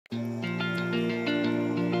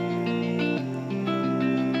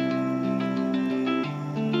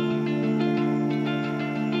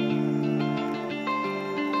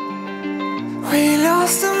We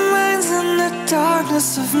lost our minds in the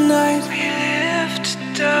darkness of night. We live to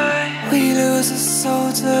die. We lose our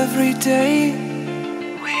souls every day.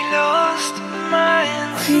 We lost our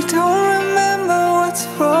minds. We don't remember what's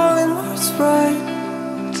wrong and what's right.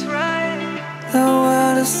 What's right. The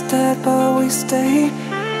world is dead but we stay.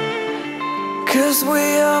 'Cause we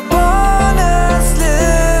are born as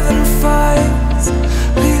living fights.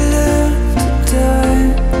 We live to die.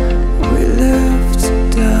 We live to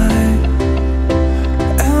die.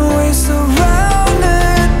 And we're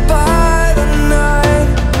surrounded by the night.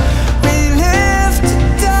 We live to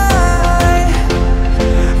die.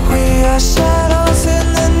 We are shadows in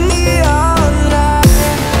the neon light.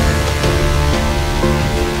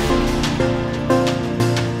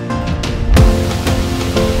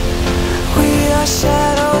 We are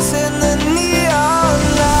shadows in the neon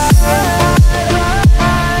light.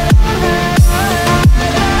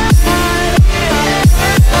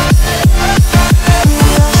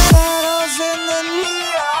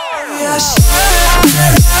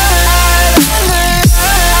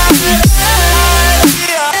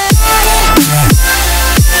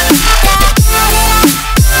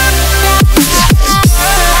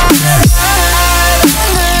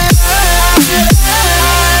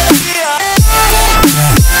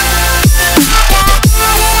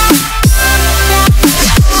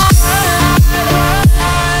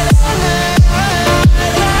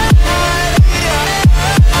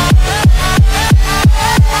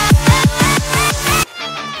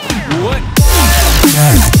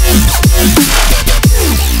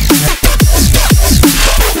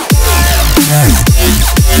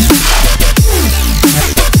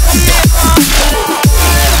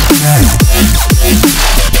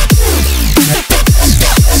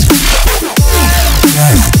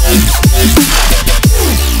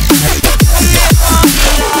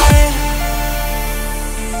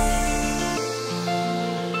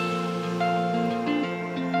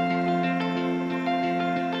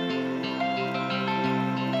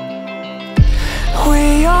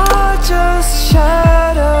 We are just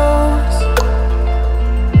shadows.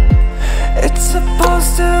 It's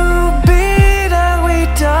supposed to be that we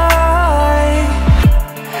die.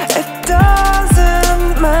 It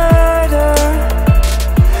doesn't matter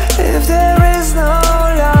if there is no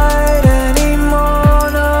light anymore,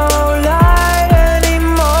 no light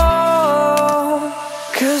anymore.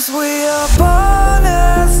 'Cause we are born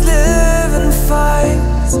as living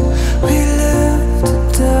fights. We live to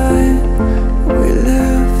die. We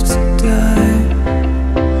live to die.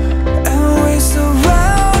 And we're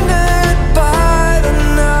surrounded by the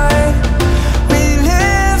night. We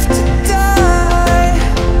live to die.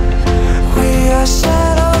 We are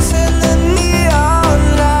shadows in the neon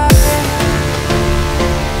light.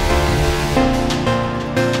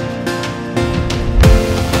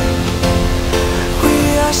 We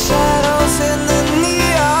are shadows in the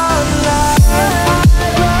neon light.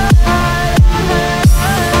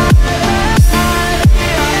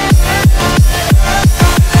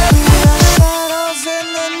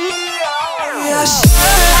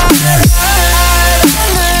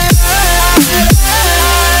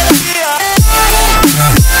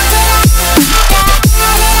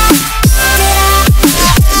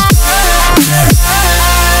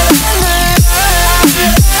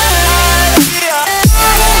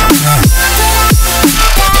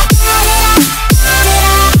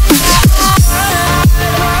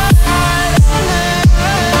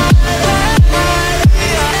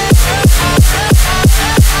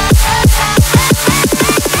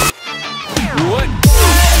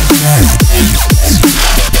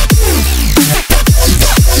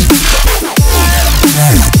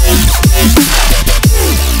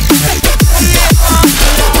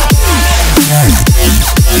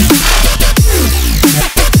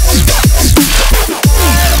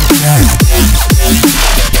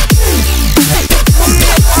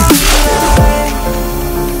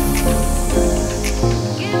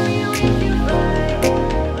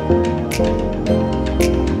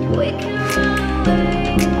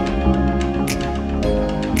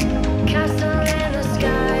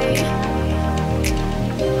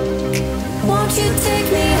 Won't you take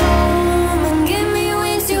me home and give me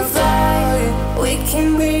wings to fly? We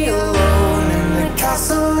can be alone in the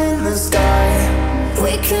castle in the sky.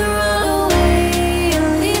 We can run away and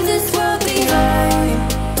leave this world behind.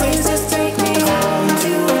 Please just take me home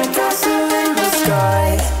to a castle in the sky.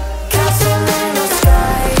 Castle in the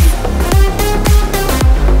sky.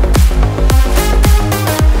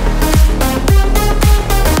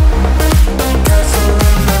 Castle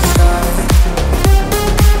in the sky.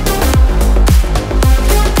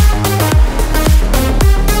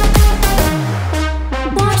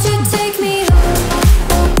 Won't you take me home?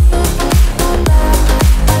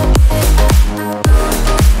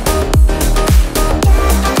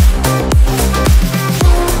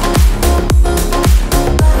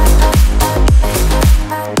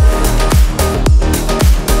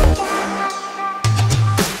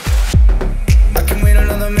 wait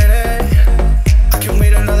another minute, I can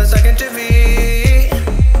wait another second to be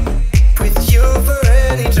with you for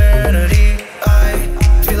an eternity. I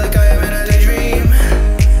feel like I am in a daydream.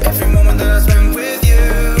 Every moment that I spend with you,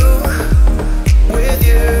 with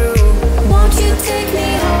you. Won't you take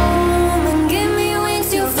me home and give me wings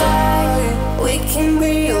to fly? We can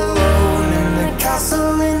be alone in the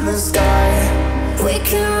castle in the sky. We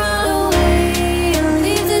can run away and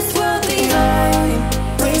leave this world behind.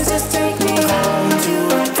 Please just take me home to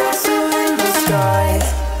a castle in the sky.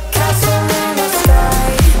 Castle in the sky.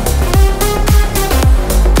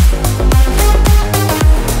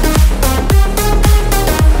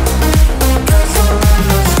 Castle in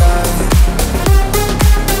the sky.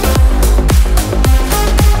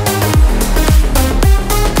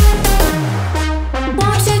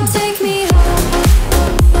 Won't you take me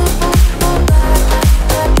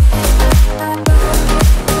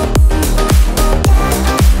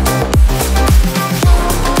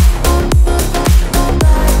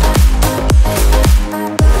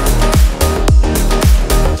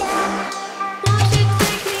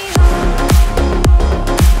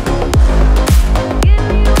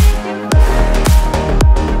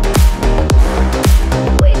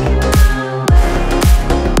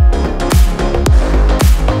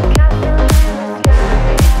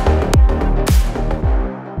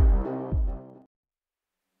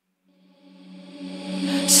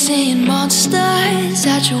Seeing monsters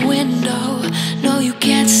at your window. No, you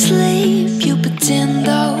can't sleep, you pretend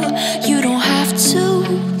though. You don't have to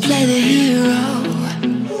play the hero,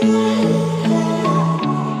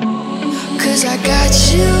 'cause I got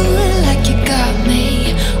you like you got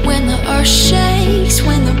me. When the earth shakes,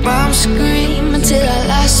 when the bombs scream, until our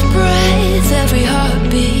last breath, every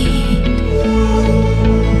heartbeat.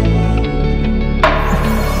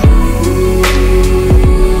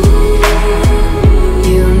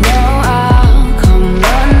 You know I'll come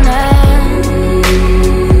running.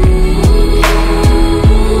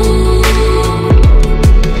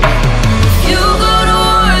 You go to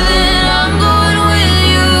war, then I'm going with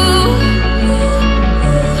you.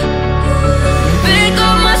 Pick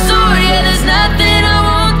up my sword, yeah, there's nothing I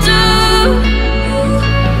won't do.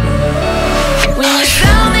 When you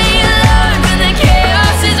tell me you love, when the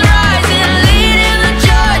chaos is rising, leading the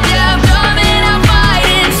charge, yeah, I'm coming, I'm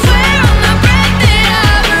fighting. Swear on the breath that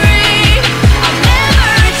I breathe, I'll never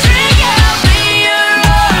retreat, yeah, I'll be your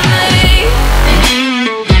army.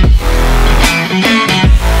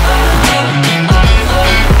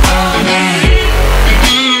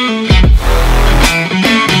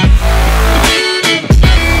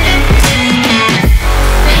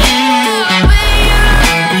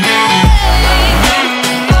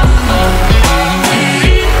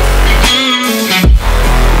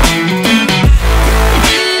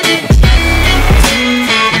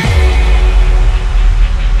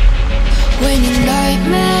 When your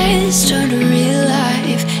nightmares turn to real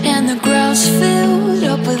life and the ground's filled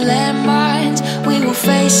up with landmines, we will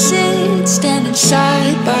face it standing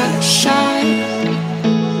side by side.